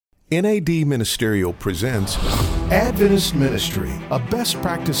NAD Ministerial presents Adventist Ministry, a best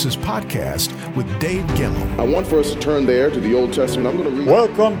practices podcast with Dave Gemmell. I want for us to turn there to the Old Testament. I'm going to read.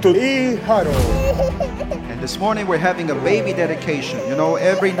 Welcome to E-Huddle. And this morning we're having a baby dedication. You know,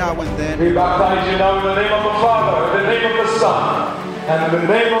 every now and then. We baptize you now in the name of the Father, in the name of the Son, and in the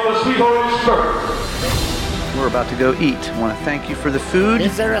name of the sweet Holy Spirit. We're about to go eat. I want to thank you for the food.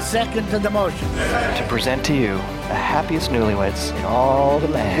 Is there a second to the motion? To present to you the happiest newlyweds in all the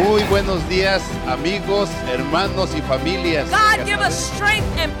land. Muy buenos días, amigos, hermanos y familias. God, give us strength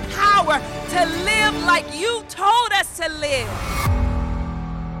and power to live like you told us to live.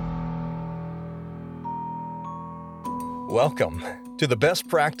 Welcome to the Best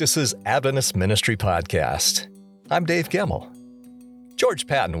Practices Adventist Ministry Podcast. I'm Dave Gemmell. George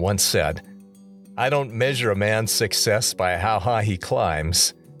Patton once said, "I don't measure a man's success by how high he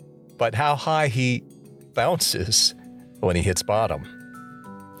climbs, but how high he bounces when he hits bottom."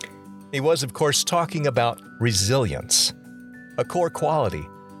 He was, of course, talking about resilience, a core quality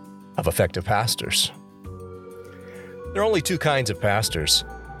of effective pastors. There are only two kinds of pastors,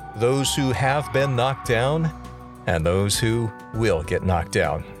 those who have been knocked down and those who will get knocked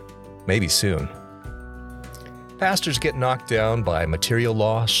down, maybe soon. Pastors get knocked down by material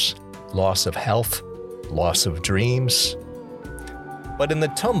loss of health, loss of dreams. But in the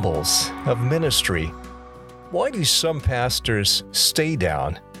tumbles of ministry, why do some pastors stay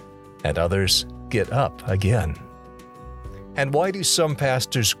down and others get up again? And why do some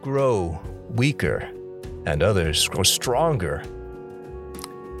pastors grow weaker and others grow stronger?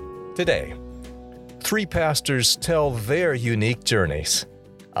 Today, three pastors tell their unique journeys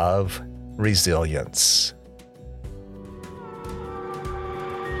of resilience.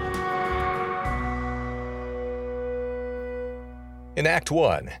 In Act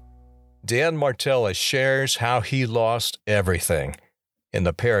 1, Dan Martella shares how he lost everything in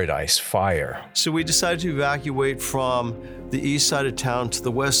the Paradise Fire. So we decided to evacuate from the east side of town to the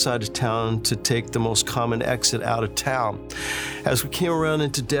west side of town to take the most common exit out of town. As we came around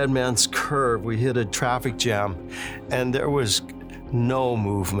into Dead Man's Curve, we hit a traffic jam, and there was no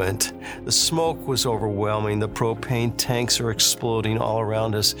movement. The smoke was overwhelming. The propane tanks are exploding all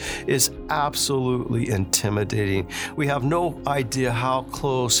around us. It's absolutely intimidating. We have no idea how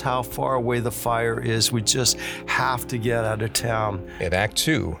close, how far away the fire is. We just have to get out of town. In Act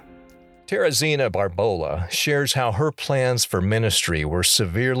 2, Teresina Barbola shares how her plans for ministry were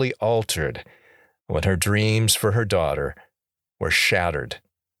severely altered when her dreams for her daughter were shattered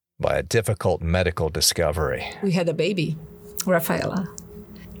by a difficult medical discovery. We had a baby, Rafaela.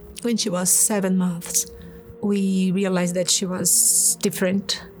 When she was 7 months, we realized that she was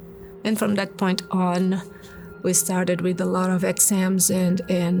different. And from that point on, we started with a lot of exams and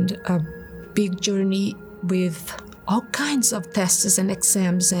a big journey with all kinds of tests and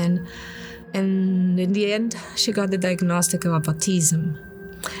exams. And in the end, she got the diagnostic of autism.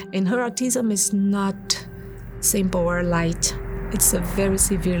 And her autism is not simple or light. It's a very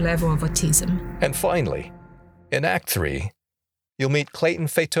severe level of autism. And finally, in Act 3, you'll meet Clayton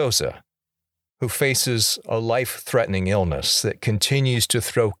Feitosa, who faces a life-threatening illness that continues to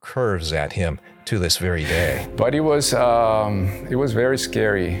throw curves at him to this very day. But it was very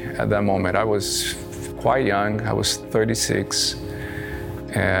scary at that moment. I was quite young. I was 36,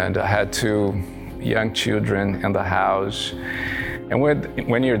 and I had 2 young children in the house. And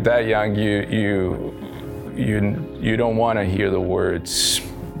when you're that young, you don't want to hear the words,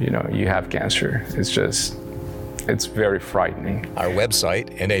 you have cancer. It's very frightening. Our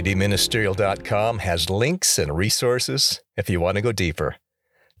website, nadministerial.com, has links and resources if you want to go deeper.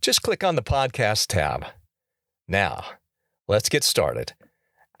 Just click on the podcast tab. Now, let's get started.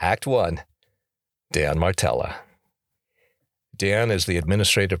 Act 1, Dan Martella. Dan is the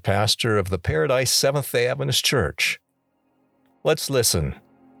administrative pastor of the Paradise Seventh-day Adventist Church. Let's listen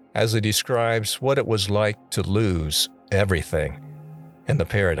as he describes what it was like to lose everything in the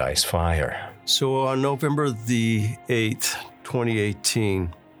Paradise Fire. So on November the 8th,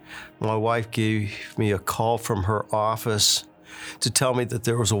 2018, my wife gave me a call from her office to tell me that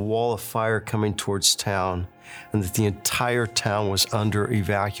there was a wall of fire coming towards town and that the entire town was under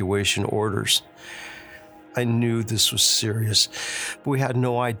evacuation orders. I knew this was serious, but we had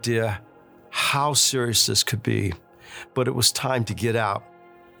no idea how serious this could be, but it was time to get out.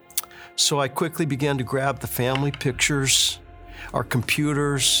 So I quickly began to grab the family pictures, our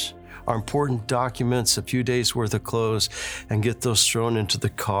computers, our important documents, a few days worth of clothes, and get those thrown into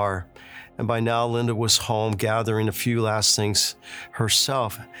the car. And by now, Linda was home gathering a few last things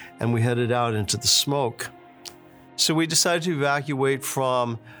herself, and we headed out into the smoke. So we decided to evacuate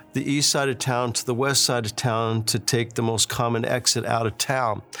from the east side of town to the west side of town to take the most common exit out of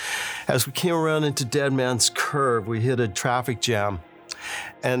town. As we came around into Dead Man's Curve, we hit a traffic jam,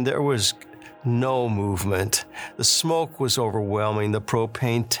 and there was no movement. The smoke was overwhelming. The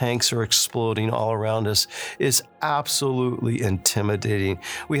propane tanks are exploding all around us. It's absolutely intimidating.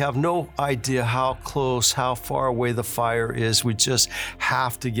 We have no idea how close, how far away the fire is. We just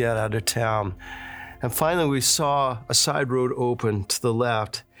have to get out of town. And finally, we saw a side road open to the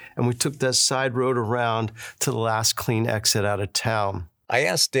left, and we took that side road around to the last clean exit out of town. I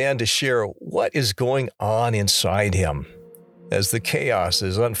asked Dan to share what is going on inside him as the chaos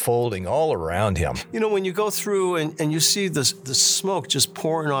is unfolding all around him. You know, when you go through and you see the smoke just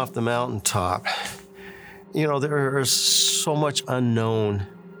pouring off the mountaintop, you know, there is so much unknown.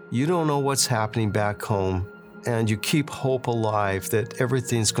 You don't know what's happening back home, and you keep hope alive that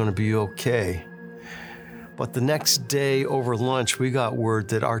everything's going to be okay. But the next day over lunch, we got word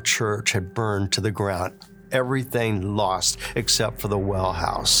that our church had burned to the ground. Everything lost except for the well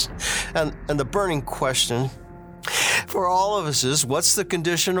house. And the burning question for all of us is, what's the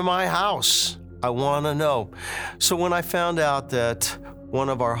condition of my house? I want to know. So when I found out that one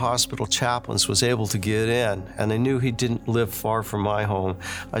of our hospital chaplains was able to get in, and I knew he didn't live far from my home,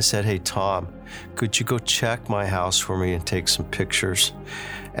 I said, hey, Tom, could you go check my house for me and take some pictures?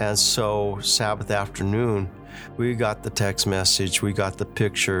 And so Sabbath afternoon, we got the text message, we got the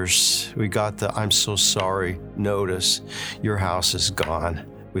pictures, we got the I'm so sorry notice, your house is gone.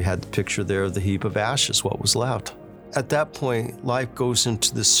 We had the picture there of the heap of ashes, what was left. At that point, life goes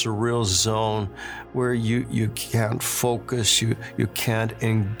into this surreal zone where you can't focus, you can't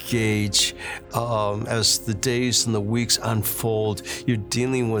engage. As the days and the weeks unfold, you're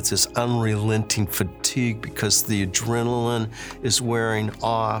dealing with this unrelenting fatigue because the adrenaline is wearing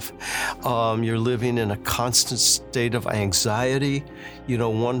off. You're living in a constant state of anxiety,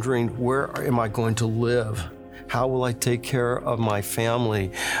 wondering, where am I going to live? How will I take care of my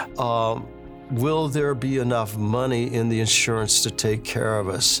family? Will there be enough money in the insurance to take care of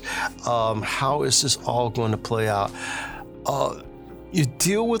us? How is this all going to play out? You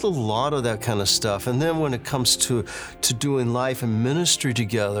deal with a lot of that kind of stuff. And then when it comes to doing life and ministry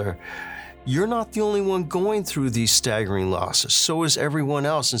together, you're not the only one going through these staggering losses. So is everyone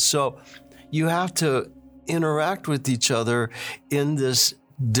else. And so you have to interact with each other in this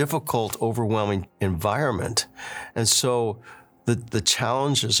difficult, overwhelming environment. And so the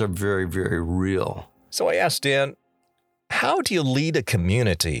challenges are very, very real. So I asked Dan, how do you lead a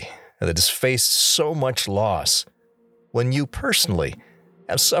community that has faced so much loss when you personally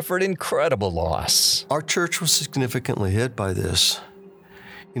have suffered incredible loss? Our church was significantly hit by this.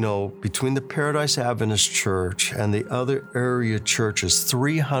 Between the Paradise Adventist Church and the other area churches,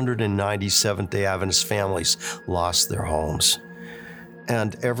 390 Seventh-day Adventist families lost their homes.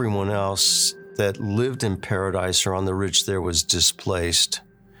 And everyone else that lived in Paradise or on the ridge there was displaced.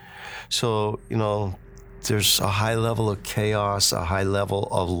 So, there's a high level of chaos, a high level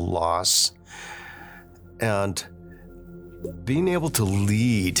of loss. And being able to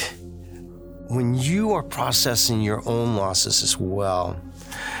lead when you are processing your own losses as well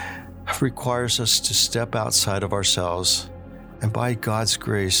requires us to step outside of ourselves and, by God's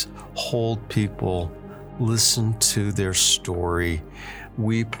grace, hold people, listen to their story,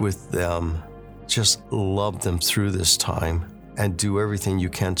 weep with them, just love them through this time and do everything you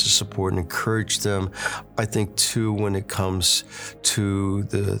can to support and encourage them. I think, too, when it comes to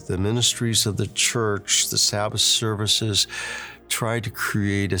the ministries of the church, the Sabbath services, try to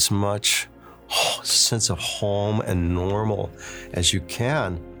create as much sense of home and normal as you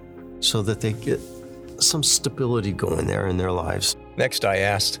can so that they get some stability going there in their lives. Next, I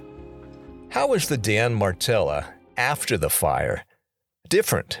asked, how was the Dan Martella after the fire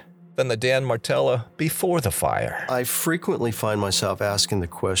different than the Dan Martella before the fire? I frequently find myself asking the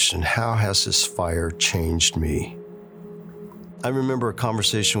question, how has this fire changed me? I remember a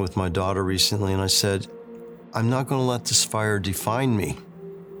conversation with my daughter recently, and I said, I'm not going to let this fire define me.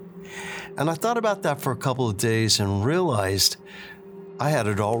 And I thought about that for a couple of days and realized I had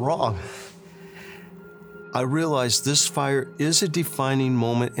it all wrong. I realized this fire is a defining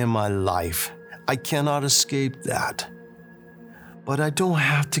moment in my life. I cannot escape that. But I don't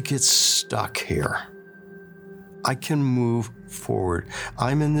have to get stuck here. I can move forward.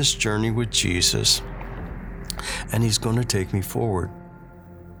 I'm in this journey with Jesus, and He's going to take me forward.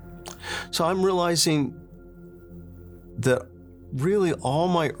 So I'm realizing that really all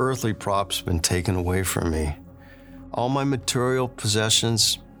my earthly props have been taken away from me. All my material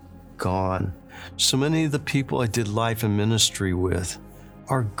possessions, gone. So many of the people I did life and ministry with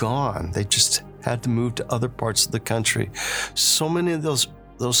are gone. They just had to move to other parts of the country. So many of those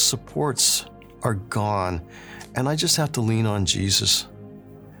supports are gone. And I just have to lean on Jesus.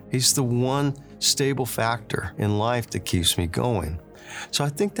 He's the one stable factor in life that keeps me going. So I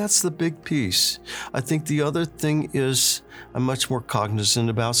think that's the big piece. I think the other thing is I'm much more cognizant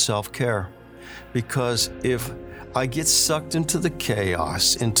about self-care, because if I get sucked into the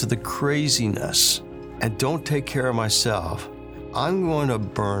chaos, into the craziness, and don't take care of myself, I'm going to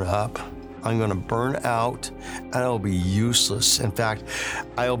burn up. I'm going to burn out, and I'll be useless. In fact,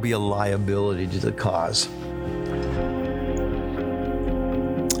 I'll be a liability to the cause.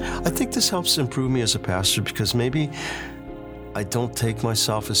 I think this helps improve me as a pastor because maybe I don't take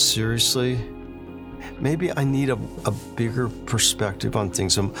myself as seriously. Maybe I need a bigger perspective on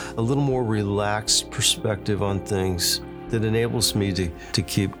things, a little more relaxed perspective on things that enables me to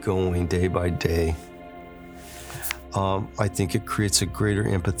keep going day by day. I think it creates a greater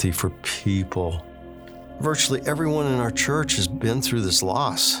empathy for people. Virtually everyone in our church has been through this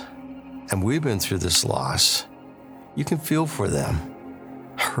loss, and we've been through this loss. You can feel for them.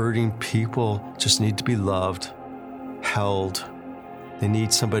 Hurting people just need to be loved, held. They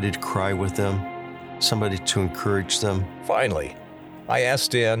need somebody to cry with them, somebody to encourage them. Finally, I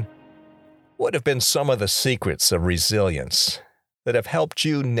asked Dan, what have been some of the secrets of resilience that have helped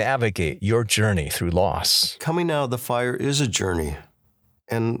you navigate your journey through loss? Coming out of the fire is a journey,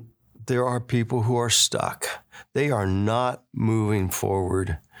 and there are people who are stuck. They are not moving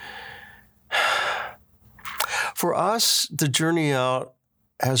forward. For us, the journey out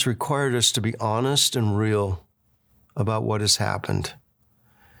has required us to be honest and real about what has happened,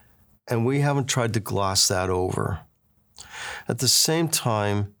 and we haven't tried to gloss that over. At the same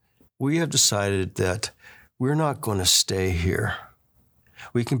time, we have decided that we're not going to stay here.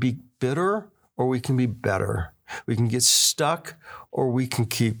 We can be bitter or we can be better. We can get stuck or we can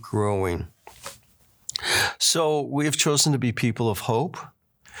keep growing. So we have chosen to be people of hope.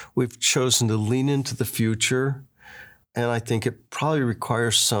 We've chosen to lean into the future. And I think it probably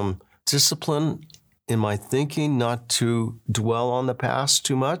requires some discipline in my thinking not to dwell on the past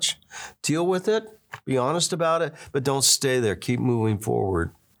too much. Deal with it, be honest about it, but don't stay there. Keep moving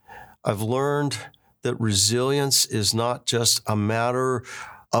forward. I've learned that resilience is not just a matter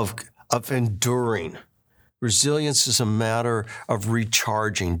of enduring. Resilience is a matter of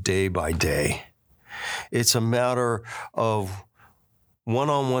recharging day by day. It's a matter of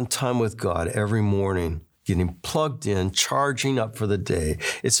one-on-one time with God every morning, getting plugged in, charging up for the day.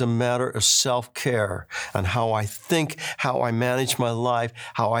 It's a matter of self-care and how I think, how I manage my life,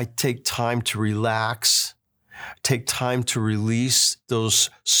 how I take time to relax, take time to release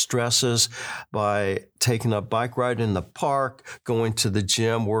those stresses by taking a bike ride in the park, going to the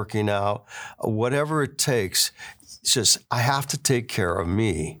gym, working out, whatever it takes. It's just, I have to take care of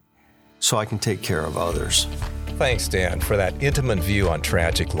me so I can take care of others. Thanks, Dan, for that intimate view on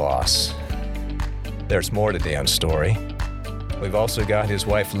tragic loss. There's more to Dan's story. We've also got his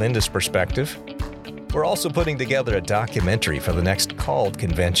wife Linda's perspective. We're also putting together a documentary for the next Called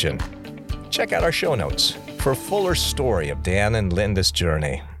convention. Check out our show notes for a fuller story of Dan and Linda's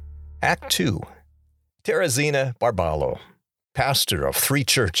journey. Act 2. Teresina Barbalo, pastor of 3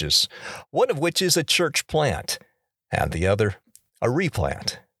 churches, one of which is a church plant, and the other a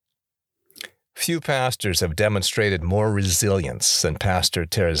replant. Few pastors have demonstrated more resilience than Pastor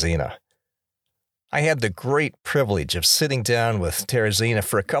Teresina. I had the great privilege of sitting down with Teresina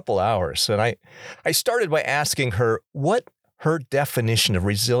for a couple hours, and I started by asking her what her definition of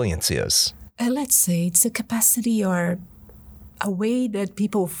resilience is. Let's say it's a capacity or a way that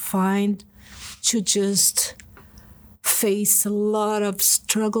people find to just face a lot of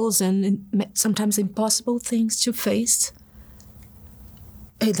struggles and sometimes impossible things to face.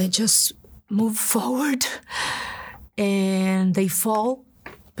 And they just move forward and they fall,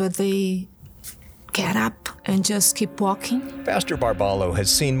 but they get up and just keep walking. Pastor Barbalo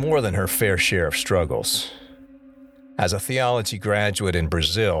has seen more than her fair share of struggles. As a theology graduate in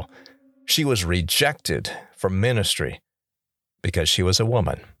Brazil, she was rejected from ministry because she was a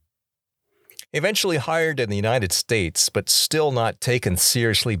woman. Eventually hired in the United States, but still not taken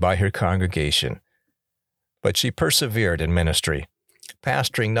seriously by her congregation. But she persevered in ministry,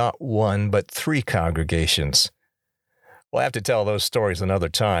 pastoring not 1 but 3 congregations. We'll have to tell those stories another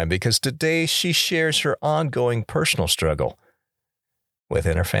time because today she shares her ongoing personal struggle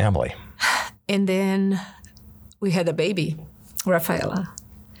within her family. And then we had a baby, Rafaela.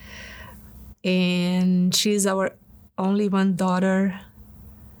 And she's our only one daughter.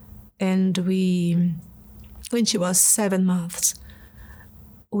 And when she was 7 months,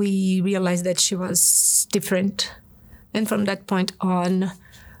 we realized that she was different. And from that point on,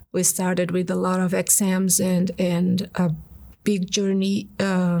 we started with a lot of exams and a big journey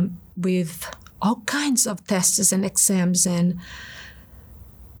with all kinds of tests and exams. And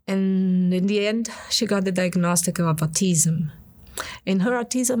And in the end, she got the diagnostic of autism. And her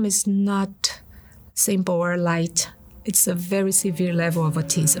autism is not simple or light. It's a very severe level of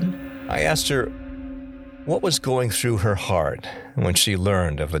autism. I asked her what was going through her heart when she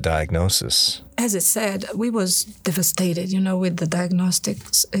learned of the diagnosis. As I said, we was devastated, with the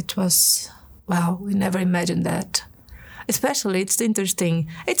diagnostics. It was, we never imagined that. Especially, it's interesting.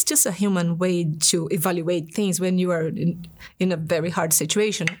 It's just a human way to evaluate things when you are in a very hard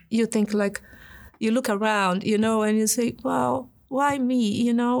situation. You think you look around, and you say, wow, why me,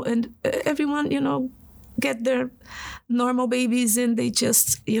 And everyone, get their normal babies and they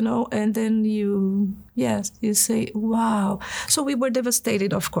just, and then you say, wow. So we were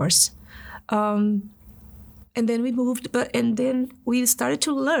devastated, of course. And then we moved, and then we started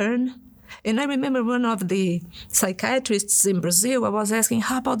to learn. And I remember one of the psychiatrists in Brazil, I was asking,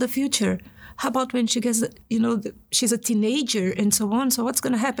 how about the future? How about when she gets, she's a teenager and so on, so what's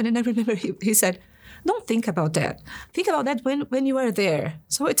going to happen? And I remember he said, don't think about that. Think about that when you are there.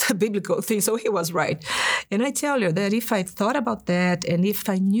 So it's a biblical thing, so he was right. And I tell you that if I thought about that and if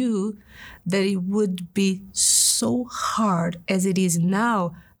I knew that it would be so hard as it is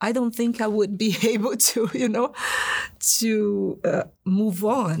now, I don't think I would be able to, move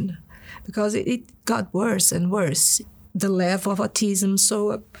on. Because it got worse and worse, the level of autism.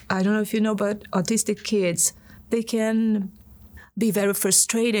 So I don't know if you know, but autistic kids, they can be very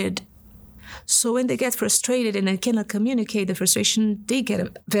frustrated. So when they get frustrated and they cannot communicate the frustration, they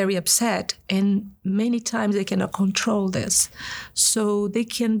get very upset. And many times they cannot control this. So they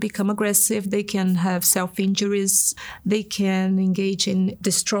can become aggressive. They can have self-injuries. They can engage in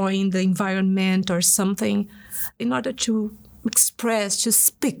destroying the environment or something in order to express, to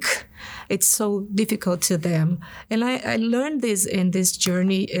speak. It's so difficult to them. And I learned this in this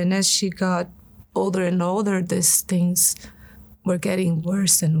journey, and as she got older and older, these things were getting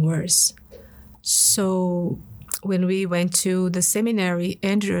worse and worse. So when we went to the seminary,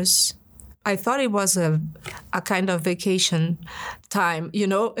 Andrews, I thought it was a kind of vacation time,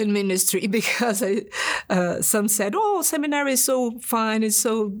 in ministry, because some said, seminary is so fine, it's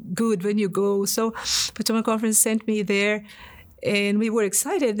so good when you go. So Potomac Conference sent me there, and we were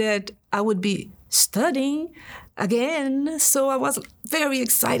excited that I would be studying again. So I was very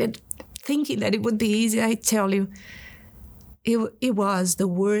excited, thinking that it would be easy. I tell you, it was the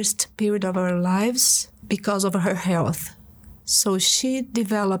worst period of our lives because of her health. So she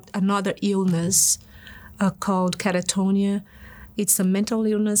developed another illness called catatonia. It's a mental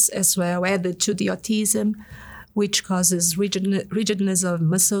illness as well, added to the autism, which causes rigidness of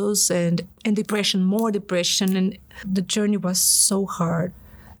muscles and depression, more depression. And the journey was so hard.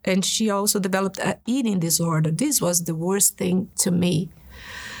 And she also developed an eating disorder. This was the worst thing to me.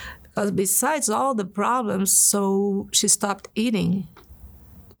 Because besides all the problems, so she stopped eating.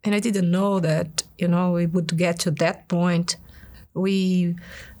 And I didn't know that, we would get to that point. We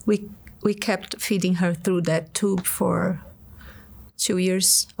kept feeding her through that tube for 2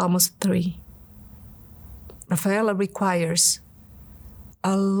 years, almost 3. Rafaela requires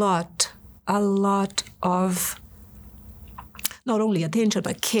a lot of not only attention,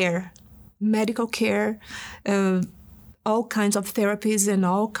 but care, medical care, all kinds of therapies and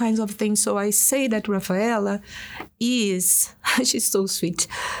all kinds of things. So I say that Rafaela she's so sweet.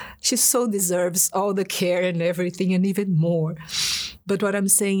 She so deserves all the care and everything and even more. But what I'm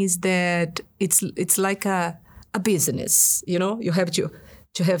saying is that it's like a business, you have to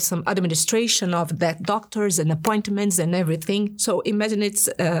have some administration of that, doctors and appointments and everything. So imagine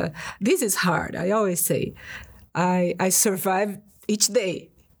this is hard. I always say, I survive each day,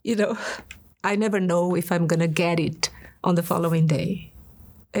 I never know if I'm going to get it on the following day.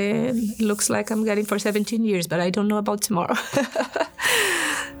 And it looks like I'm getting for 17 years, but I don't know about tomorrow.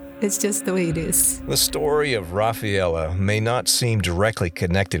 It's just the way it is. The story of Rafaela may not seem directly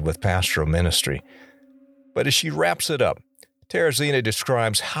connected with pastoral ministry, but as she wraps it up, Teresina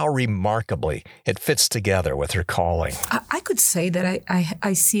describes how remarkably it fits together with her calling. I could say that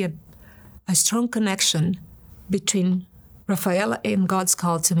I see a strong connection between Rafaela and God's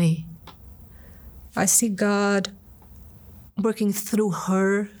call to me. I see God working through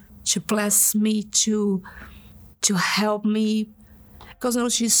her to bless me, to help me, because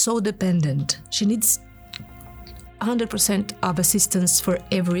she's so dependent. She needs 100% of assistance for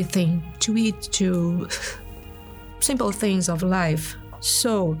everything, to eat, to simple things of life.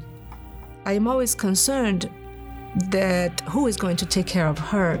 So I am always concerned that who is going to take care of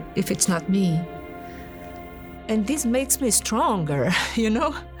her if it's not me? And this makes me stronger,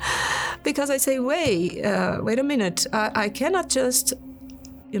 because I say, wait a minute. I cannot just,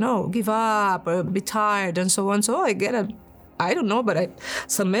 give up or be tired and so on. So I I don't know, but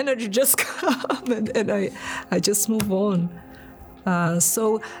some energy just come and I just move on.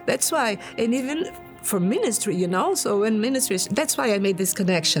 So that's why, and even for ministry, so in ministry, that's why I made this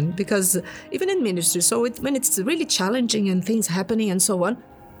connection, because even in ministry, so when it's really challenging and things happening and so on,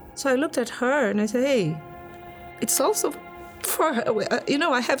 so I looked at her and I said, hey, it's also for her,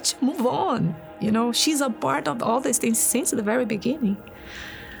 I have to move on. She's a part of all these things since the very beginning.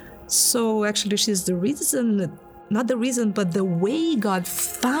 So actually, she's the reason, not the reason, but the way God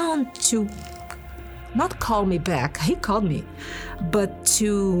found to not call me back. He called me, but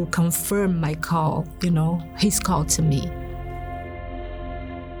to confirm my call, his call to me.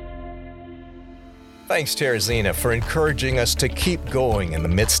 Thanks, Teresina, for encouraging us to keep going in the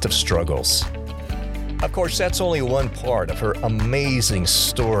midst of struggles. Of course, that's only one part of her amazing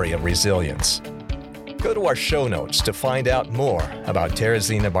story of resilience. Go to our show notes to find out more about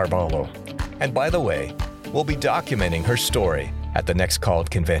Teresina Barbalo. And by the way, we'll be documenting her story at the next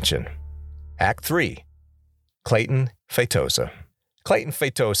called convention. Act 3, Clayton Feitosa. Clayton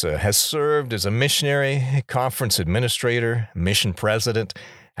Feitosa has served as a missionary, conference administrator, mission president,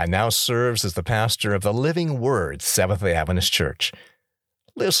 and now serves as the pastor of the Living Word Seventh-day Adventist Church.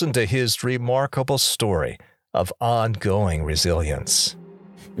 Listen to his remarkable story of ongoing resilience.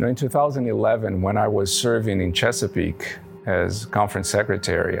 In 2011, when I was serving in Chesapeake as conference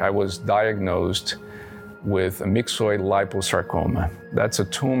secretary, I was diagnosed with a myxoid liposarcoma. That's a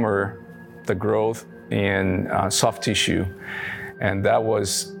tumor, the growth in soft tissue, and that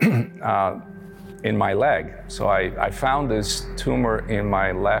was in my leg. So I found this tumor in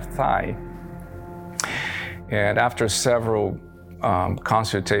my left thigh, and after several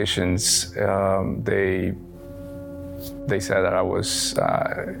consultations, they said that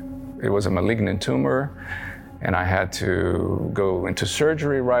it was a malignant tumor, and I had to go into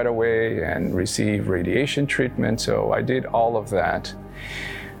surgery right away and receive radiation treatment. So I did all of that.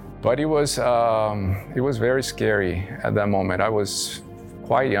 But it was very scary at that moment. I was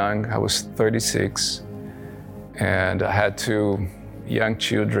quite young. I was 36, and I had 2 young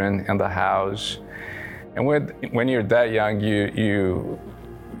children in the house. And when you're that young, you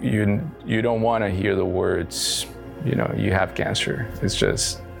don't want to hear the words, you have cancer.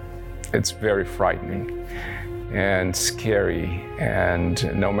 It's very frightening and scary.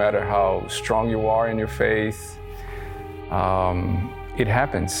 And no matter how strong you are in your faith, it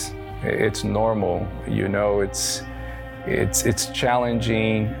happens. It's normal, it's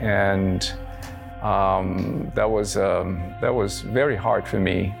challenging, and that was very hard for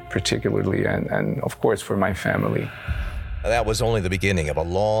me, particularly, and of course for my family. That was only the beginning of a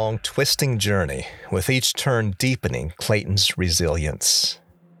long, twisting journey, with each turn deepening Clayton's resilience.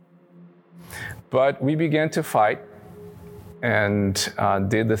 But we began to fight and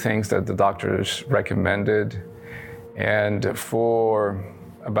did the things that the doctors recommended. And for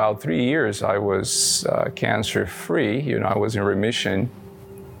about 3 years, I was cancer-free. I was in remission.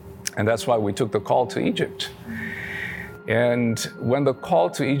 And that's why we took the call to Egypt. And when the call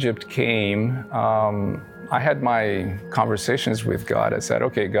to Egypt came, I had my conversations with God. I said,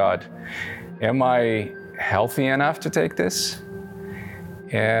 okay, God, am I healthy enough to take this?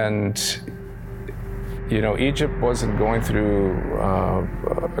 And, Egypt wasn't going through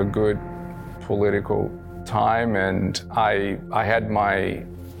a good political time, and I had my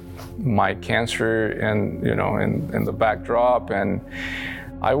cancer in the backdrop, and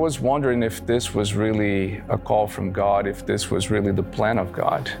I was wondering if this was really a call from God, if this was really the plan of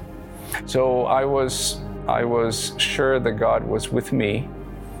God. So I was sure that God was with me,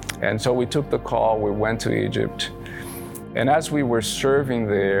 and so we took the call. We went to Egypt, and as we were serving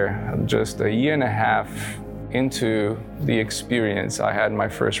there, just a year and a half into the experience, I had my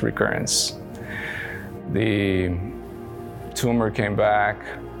first recurrence. The tumor came back.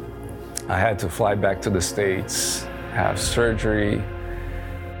 I had to fly back to the States, have surgery,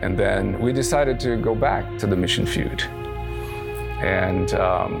 and then we decided to go back to the mission field. And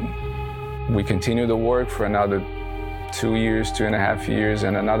we continued the work for another 2 years, 2.5 years,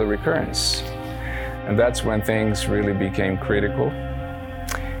 and another recurrence. And that's when things really became critical.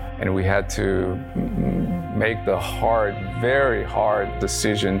 And we had to make the very hard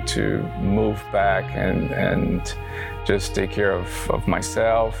decision to move back and just take care of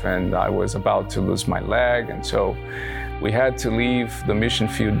myself. And I was about to lose my leg. And so we had to leave the mission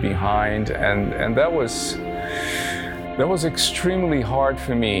field behind. And that was extremely hard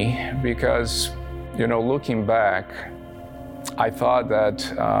for me because, looking back, I thought that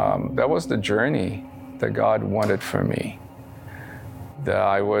that was the journey that God wanted for me. That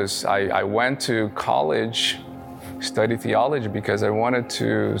I went to college, studied theology because I wanted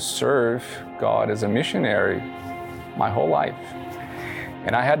to serve God as a missionary my whole life.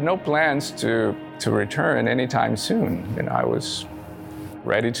 And I had no plans to return anytime soon. And I was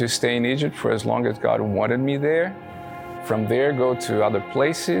ready to stay in Egypt for as long as God wanted me there. From there, go to other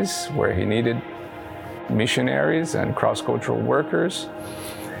places where he needed missionaries and cross-cultural workers.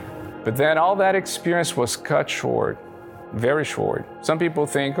 But then all that experience was cut short, very short. Some people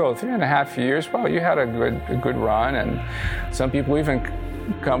think, 3.5 years, well, you had a good run. And some people even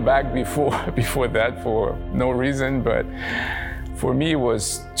come back before that for no reason. But for me, it was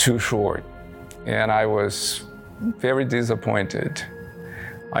too short. And I was very disappointed.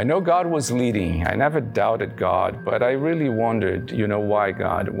 I know God was leading. I never doubted God, but I really wondered, why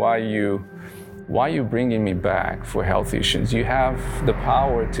God? Why are you bringing me back for health issues? You have the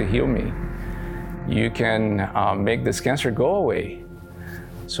power to heal me. You can make this cancer go away.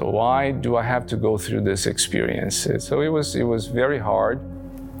 So why do I have to go through this experience? So it was very hard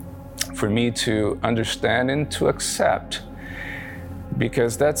for me to understand and to accept,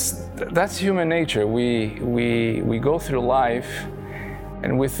 because that's human nature. We go through life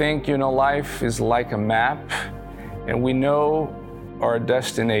and we think, life is like a map, and we know our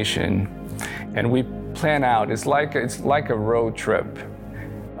destination, and we plan out. It's like a road trip,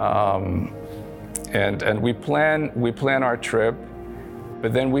 and we plan our trip,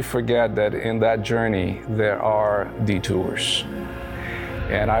 but then we forget that in that journey there are detours.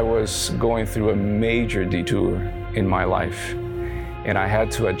 And I was going through a major detour in my life, and I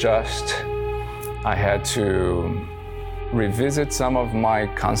had to adjust. I had to revisit some of my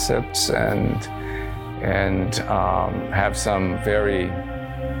concepts and have some very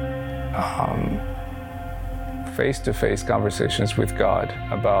face-to-face conversations with God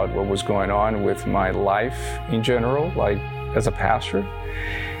about what was going on with my life in general, like as a pastor,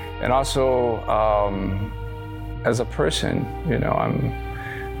 and also as a person.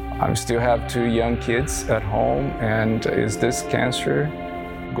 I still have 2 young kids at home, and is this cancer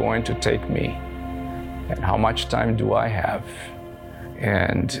going to take me? And how much time do I have?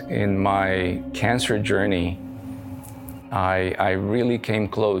 And in my cancer journey, I really came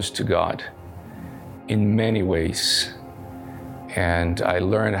close to God in many ways. And I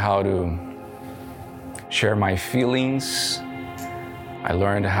learned how to share my feelings. I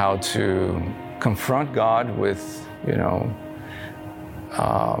learned how to confront God with,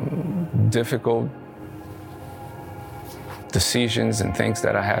 difficult decisions and things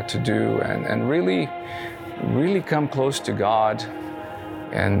that I had to do, and really come close to God.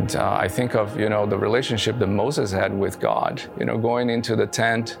 And I think of, the relationship that Moses had with God, going into the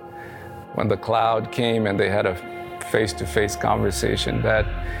tent when the cloud came and they had a face-to-face conversation. That,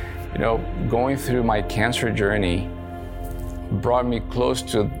 going through my cancer journey brought me close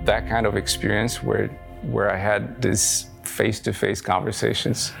to that kind of experience where I had these face-to-face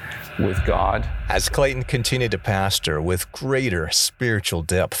conversations with God. As Clayton continued to pastor with greater spiritual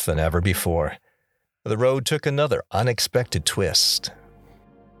depth than ever before, the road took another unexpected twist.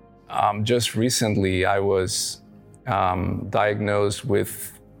 Just recently, I was diagnosed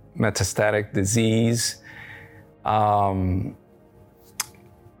with metastatic disease.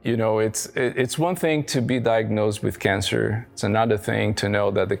 It's one thing to be diagnosed with cancer. It's another thing to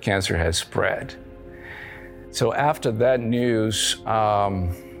know that the cancer has spread. So after that news,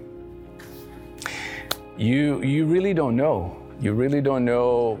 you really don't know. You really don't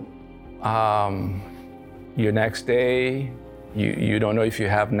know your next day. You don't know if you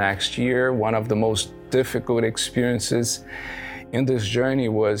have next year. One of the most difficult experiences in this journey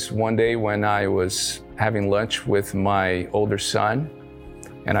was one day when I was having lunch with my older son,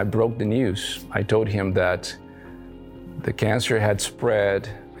 and I broke the news. I told him that the cancer had spread,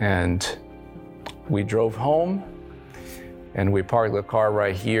 and we drove home, and we parked the car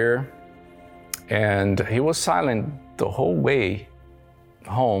right here, and he was silent the whole way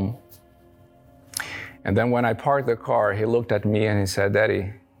home. And then when I parked the car, he looked at me and he said,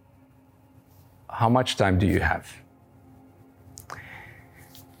 "Daddy, how much time do you have?"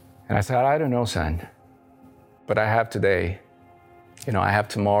 And I said, "I don't know, son, but I have today. I have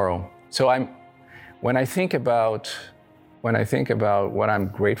tomorrow." So when I think about what I'm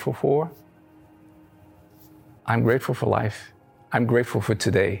grateful for, I'm grateful for life. I'm grateful for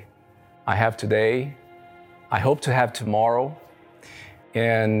today. I have today. I hope to have tomorrow.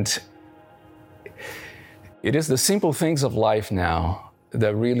 And it is the simple things of life now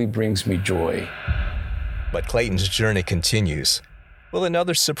that really brings me joy. But Clayton's journey continues with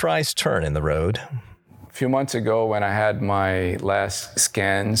another surprise turn in the road. A few months ago, when I had my last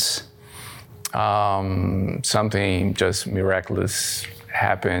scans, something just miraculous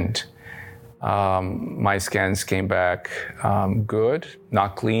happened. My scans came back good,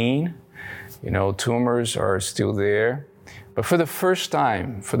 not clean, Tumors are still there. But for the first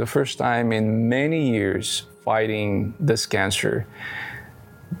time in many years fighting this cancer,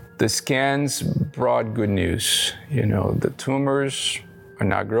 the scans brought good news. The tumors are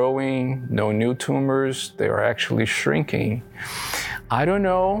not growing, no new tumors, they are actually shrinking. I don't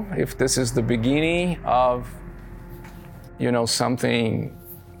know if this is the beginning of, something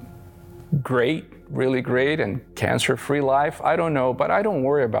great, really great, and cancer-free life. I don't know, but I don't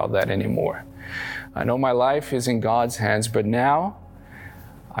worry about that anymore. I know my life is in God's hands, but now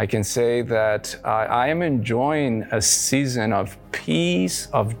I can say that I am enjoying a season of peace,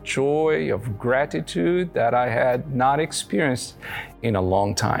 of joy, of gratitude that I had not experienced in a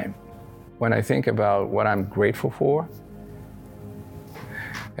long time. When I think about what I'm grateful for,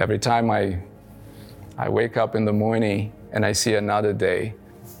 every time I wake up in the morning and I see another day,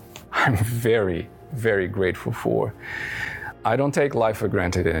 I'm very, very grateful for. I don't take life for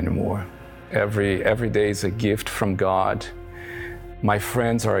granted anymore. Every day is a gift from God. My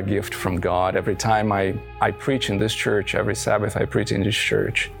friends are a gift from God. Every time I preach in this church, every Sabbath I preach in this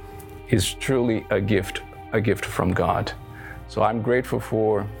church, is truly a gift from God. So I'm grateful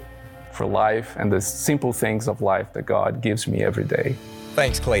for life and the simple things of life that God gives me every day.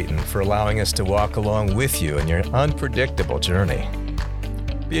 Thanks, Clayton, for allowing us to walk along with you in your unpredictable journey.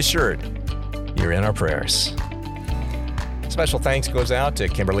 Be assured, you're in our prayers. Special thanks goes out to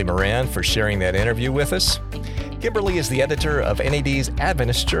Kimberly Moran for sharing that interview with us. Kimberly is the editor of NAD's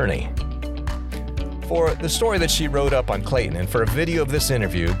Adventist Journey. For the story that she wrote up on Clayton and for a video of this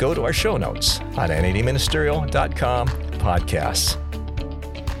interview, go to our show notes on nadministerial.com/podcasts.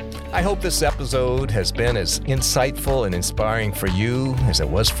 I hope this episode has been as insightful and inspiring for you as it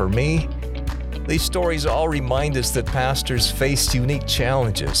was for me. These stories all remind us that pastors face unique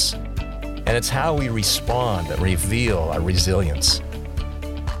challenges, and it's how we respond that reveal our resilience.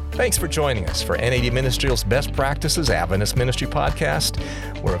 Thanks for joining us for NAD Ministerial's Best Practices Adventist Ministry Podcast.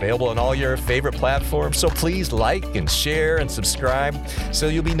 We're available on all your favorite platforms, so please like and share and subscribe so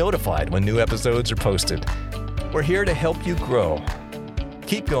you'll be notified when new episodes are posted. We're here to help you grow.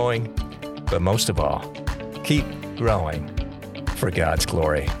 Keep going, but most of all, keep growing for God's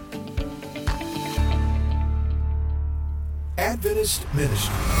glory. Adventist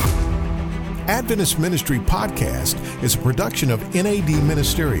Ministry. Adventist Ministry Podcast is a production of NAD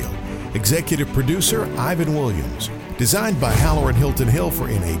Ministerial. Executive producer Ivan Williams. Designed by Halloran Hilton Hill for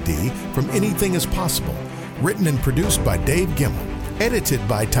NAD from Anything is Possible. Written and produced by Dave Gemmell. Edited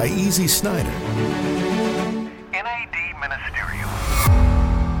by Taizi Snyder.